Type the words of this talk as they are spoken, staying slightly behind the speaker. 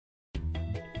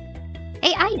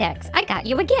Hey, Idex, I got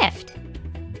you a gift.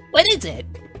 What is it?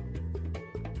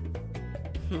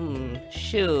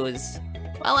 Shoes.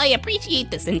 While I appreciate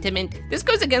the sentiment, this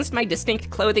goes against my distinct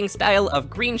clothing style of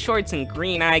green shorts and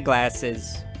green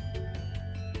eyeglasses.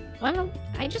 Well,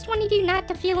 I just wanted you not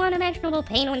to feel unimaginable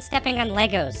pain when stepping on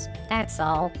Legos, that's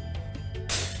all.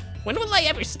 When will I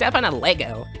ever step on a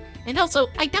Lego? And also,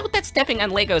 I doubt that stepping on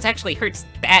Legos actually hurts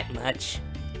that much.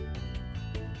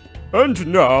 And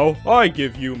now, I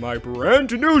give you my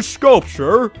brand new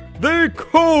sculpture, the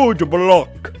Code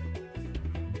Block.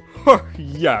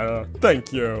 Yeah,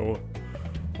 thank you.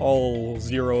 All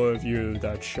 0 of you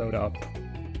that showed up.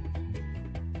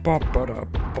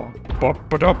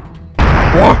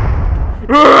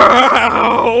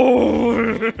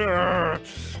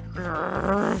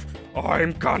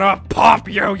 I'm gonna pop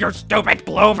you, you stupid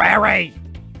blueberry!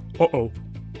 Uh-oh.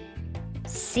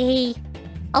 See?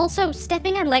 Also,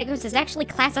 stepping on Legos is actually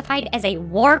classified as a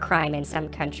war crime in some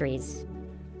countries.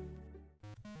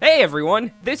 Hey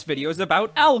everyone, this video is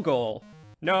about Algol.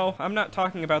 No, I'm not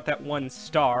talking about that one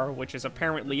star, which is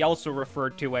apparently also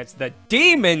referred to as the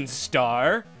Demon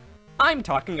Star. I'm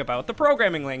talking about the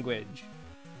programming language.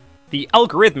 The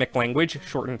Algorithmic Language,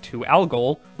 shortened to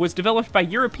Algol, was developed by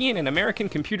European and American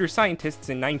computer scientists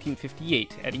in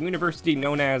 1958 at a university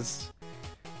known as...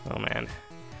 oh man.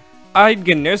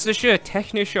 Eidgenössische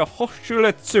Technische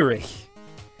Hochschule Zürich.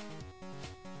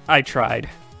 I tried.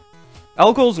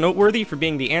 Algol's noteworthy for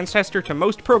being the ancestor to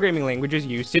most programming languages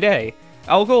used today.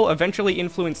 Algol eventually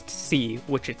influenced C,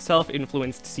 which itself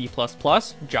influenced C++,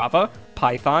 Java,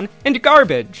 Python, and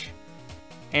Garbage.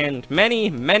 And many,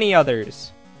 many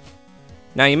others.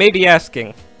 Now you may be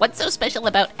asking, What's so special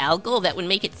about Algol that would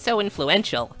make it so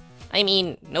influential? I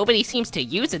mean, nobody seems to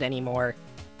use it anymore.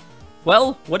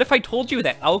 well, what if I told you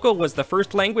that Algol was the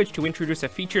first language to introduce a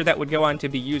feature that would go on to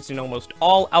be used in almost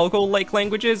all Algol-like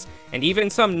languages, and even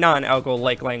some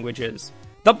non-Algol-like languages?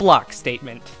 The block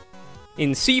statement.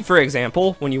 In C, for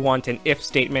example, when you want an if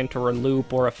statement or a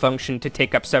loop or a function to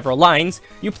take up several lines,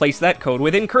 you place that code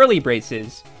within curly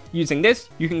braces. Using this,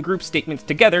 you can group statements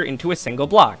together into a single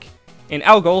block. In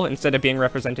Algol, instead of being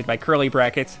represented by curly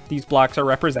brackets, these blocks are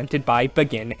represented by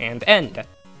begin and end.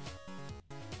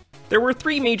 There were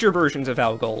 3 major versions of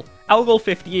Algol. Algol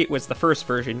 58 was the first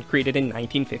version, created in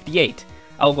 1958.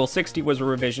 Algol 60 was a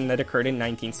revision that occurred in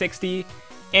 1960,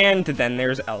 and then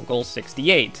there's Algol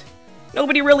 68.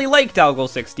 Nobody really liked Algol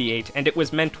 68, and it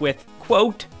was meant with,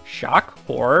 quote, shock,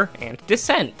 horror, and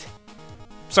dissent.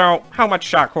 So, how much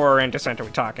shock, horror, and dissent are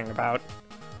we talking about?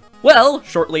 Well,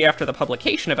 shortly after the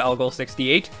publication of Algol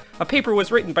 68, a paper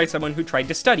was written by someone who tried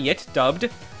to study it, dubbed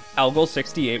Algol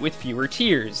 68 with fewer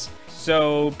tears.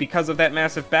 So, because of that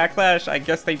massive backlash, I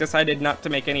guess they decided not to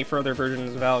make any further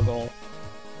versions of Algol.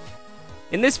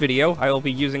 In this video, I will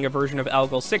be using a version of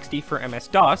Algol 60 for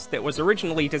MS-DOS that was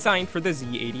originally designed for the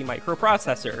Z80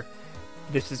 microprocessor.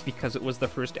 This is because it was the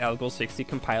first Algol 60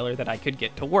 compiler that I could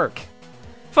get to work.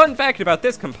 Fun fact about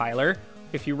this compiler,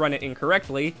 if you run it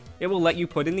incorrectly, it will let you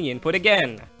put in the input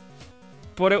again.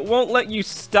 But it won't let you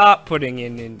stop putting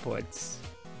in inputs.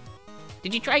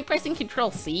 Did you try pressing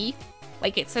Ctrl-C?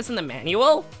 Like it says in the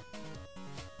manual?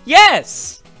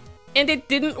 Yes! And it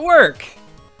didn't work!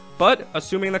 But,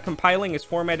 assuming the compiling is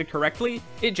formatted correctly,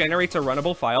 it generates a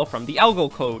runnable file from the Algol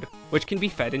code, which can be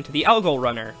fed into the Algol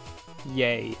runner.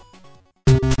 Yay.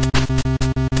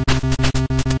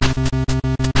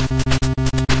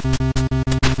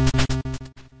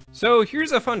 So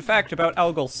here's a fun fact about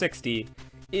Algol 60.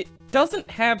 It doesn't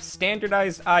have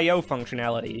standardized I/O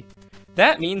functionality.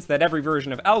 That means that every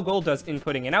version of Algol does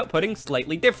inputting and outputting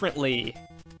slightly differently.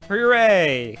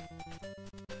 Hooray!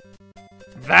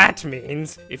 That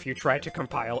means, if you try to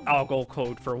compile Algol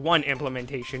code for one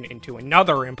implementation into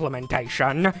another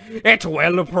implementation, it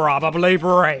will probably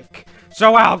break.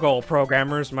 So Algol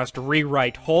programmers must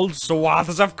rewrite whole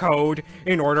swaths of code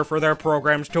in order for their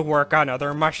programs to work on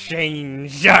other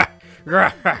machines.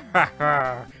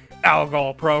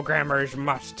 Algol programmers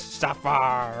must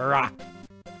suffer.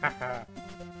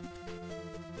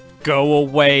 Go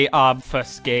away,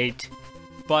 obfuscate.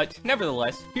 But,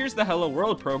 nevertheless, here's the Hello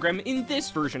World program in this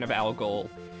version of Algol.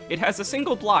 It has a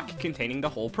single block containing the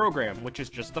whole program, which is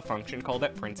just the function call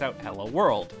that prints out Hello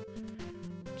World.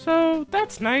 So,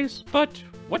 that's nice, but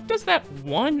what does that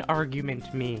one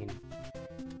argument mean?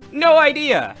 No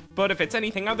idea! But if it's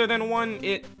anything other than 1,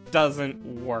 it doesn't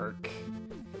work.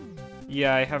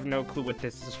 Yeah, I have no clue what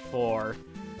this is for.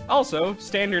 Also,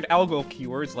 standard Algol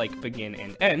keywords like begin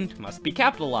and end must be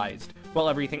capitalized, while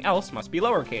everything else must be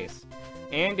lowercase.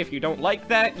 And if you don't like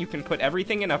that, you can put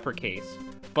everything in uppercase.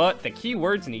 But the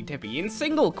keywords need to be in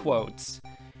single quotes.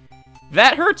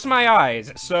 That hurts my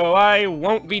eyes, so I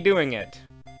won't be doing it.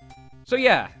 So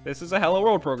yeah, this is a Hello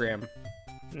World program.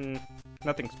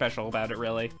 Nothing special about it,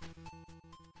 really.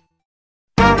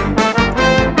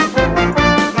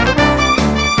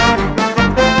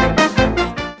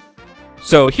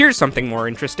 So here's something more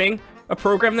interesting. A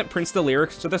program that prints the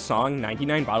lyrics to the song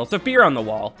 99 Bottles of Beer on the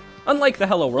Wall. Unlike the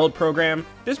Hello World program,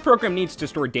 this program needs to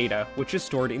store data, which is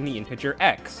stored in the integer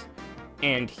x.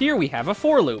 And here we have a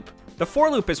for loop. The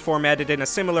for loop is formatted in a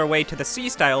similar way to the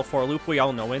C-style for loop we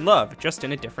all know and love, just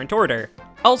in a different order.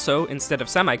 Also, instead of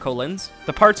semicolons,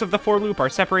 the parts of the for loop are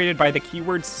separated by the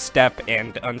keywords step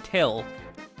and until.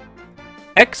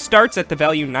 X starts at the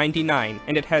value 99,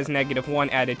 and it has -1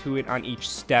 added to it on each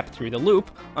step through the loop,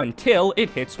 until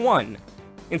it hits 1.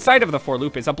 Inside of the for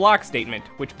loop is a block statement,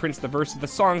 which prints the verse of the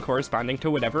song corresponding to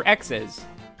whatever X is.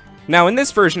 Now in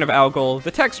this version of Algol,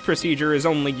 the text procedure is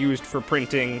only used for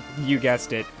printing, you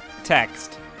guessed it,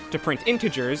 text. To print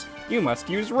integers, you must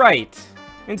use write.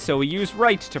 And so we use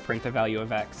write to print the value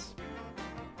of X.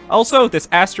 Also, this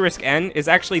 *n is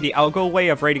actually the Algol way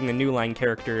of writing the new line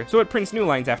character, so it prints new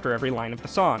lines after every line of the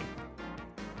song.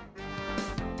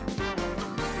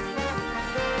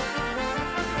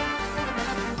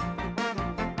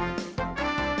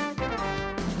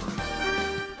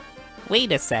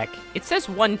 Wait a sec, it says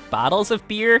 1 bottles of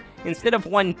beer instead of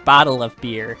 1 bottle of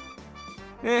beer.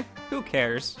 Who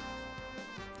cares?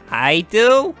 I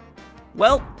do?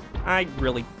 Well, I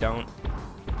really don't.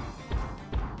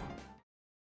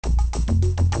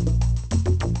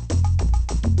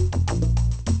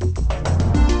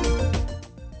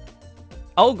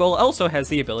 Algol also has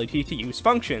the ability to use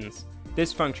functions.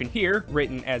 This function here,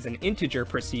 written as an integer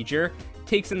procedure,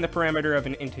 takes in the parameter of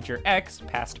an integer x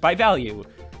passed by value.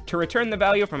 To return the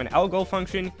value from an Algol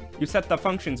function, you set the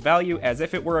function's value as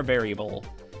if it were a variable.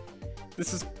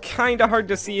 This is kinda hard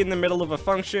to see in the middle of a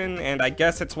function, and I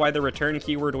guess it's why the return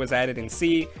keyword was added in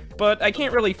C, but I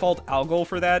can't really fault Algol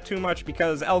for that too much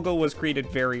because Algol was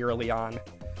created very early on.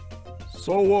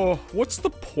 So, what's the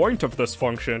point of this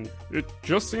function? It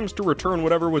just seems to return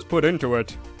whatever was put into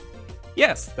it.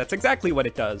 Yes, that's exactly what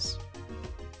it does.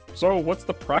 So, what's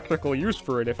the practical use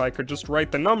for it if I could just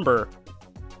write the number?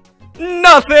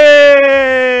 Nothing!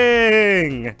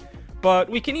 But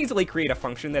we can easily create a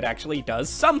function that actually does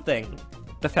something.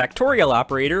 The factorial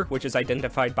operator, which is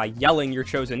identified by yelling your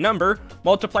chosen number,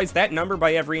 multiplies that number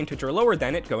by every integer lower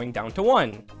than it going down to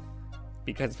 1.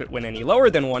 Because if it went any lower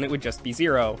than 1, it would just be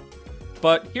 0.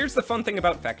 But here's the fun thing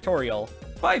about factorial.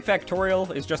 5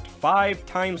 factorial is just 5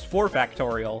 times 4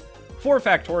 factorial. 4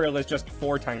 factorial is just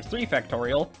 4 times 3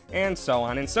 factorial, and so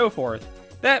on and so forth.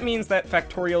 That means that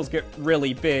factorials get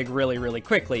really big really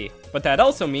quickly, but that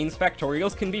also means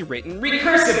factorials can be written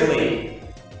recursively!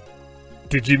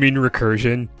 Did you mean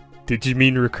recursion? Did you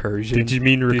mean recursion? Did you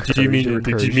mean recursion? Did you mean recursion?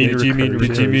 Did you mean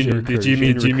recursion? Did you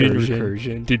mean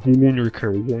recursion? Did you mean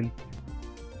recursion?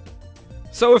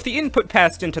 So if the input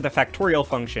passed into the factorial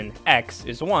function x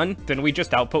is 1, then we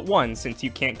just output 1, since you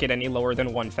can't get any lower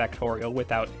than 1 factorial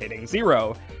without hitting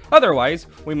 0. Otherwise,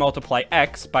 we multiply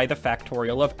x by the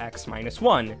factorial of x minus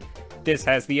 1. This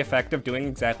has the effect of doing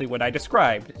exactly what I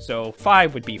described. So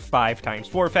 5 would be 5 times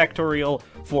 4 factorial,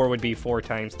 4 would be 4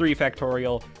 times 3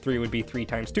 factorial, 3 would be 3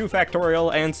 times 2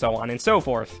 factorial, and so on and so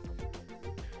forth.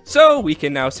 So we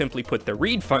can now simply put the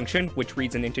read function, which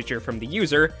reads an integer from the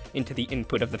user, into the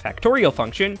input of the factorial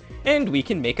function, and we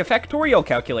can make a factorial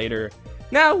calculator.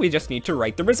 Now we just need to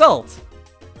write the result.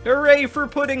 Hooray for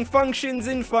putting functions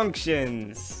in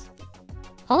functions!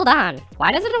 Hold on,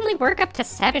 why does it only work up to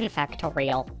 7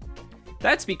 factorial?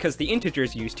 That's because the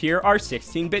integers used here are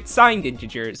 16-bit signed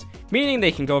integers, meaning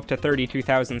they can go up to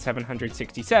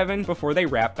 32,767 before they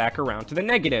wrap back around to the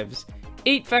negatives.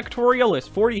 8 factorial is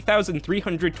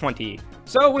 40,320,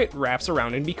 so it wraps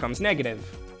around and becomes negative.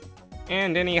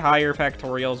 And any higher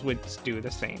factorials would do the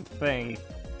same thing.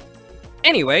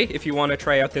 Anyway, if you want to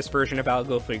try out this version of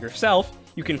Algol for yourself,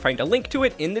 you can find a link to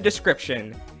it in the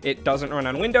description. It doesn't run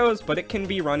on Windows, but it can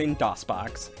be run in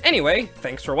DOSBox. Anyway,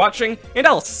 thanks for watching, and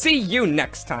I'll see you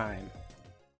next time!